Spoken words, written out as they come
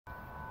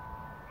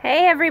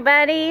Hey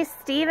everybody,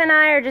 Steve and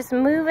I are just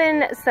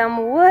moving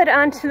some wood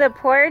onto the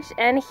porch,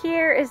 and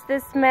here is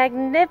this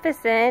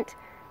magnificent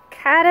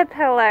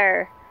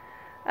caterpillar.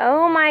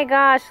 Oh my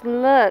gosh,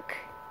 look.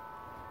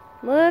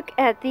 Look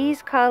at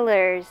these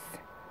colors.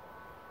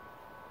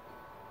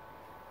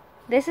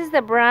 This is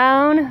the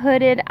brown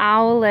hooded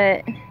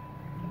owlet.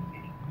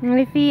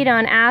 We feed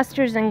on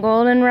asters and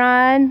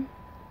goldenrod.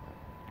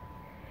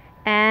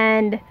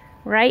 And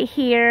right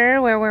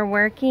here where we're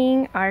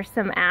working are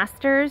some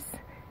asters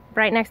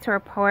right next to our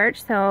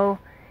porch, so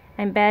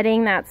I'm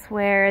betting that's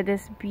where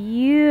this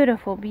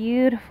beautiful,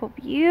 beautiful,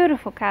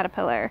 beautiful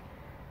caterpillar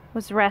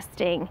was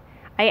resting.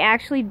 I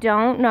actually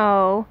don't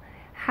know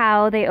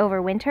how they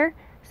overwinter,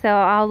 so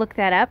I'll look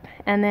that up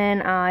and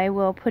then I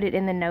will put it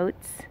in the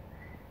notes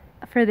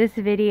for this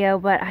video,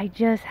 but I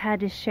just had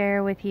to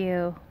share with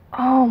you.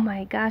 Oh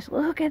my gosh,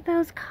 look at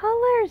those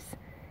colors!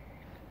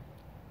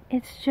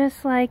 It's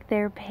just like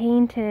they're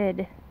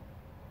painted.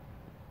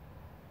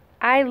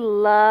 I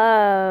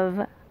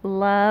love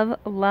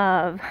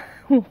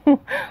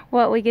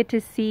what we get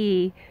to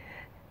see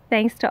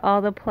thanks to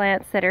all the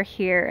plants that are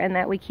here and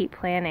that we keep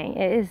planting.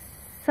 It is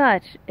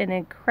such an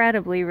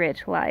incredibly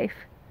rich life.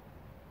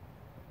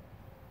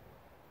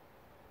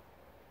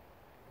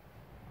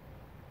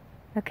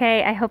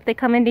 Okay, I hope they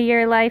come into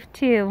your life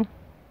too.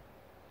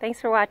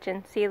 Thanks for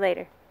watching. See you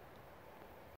later.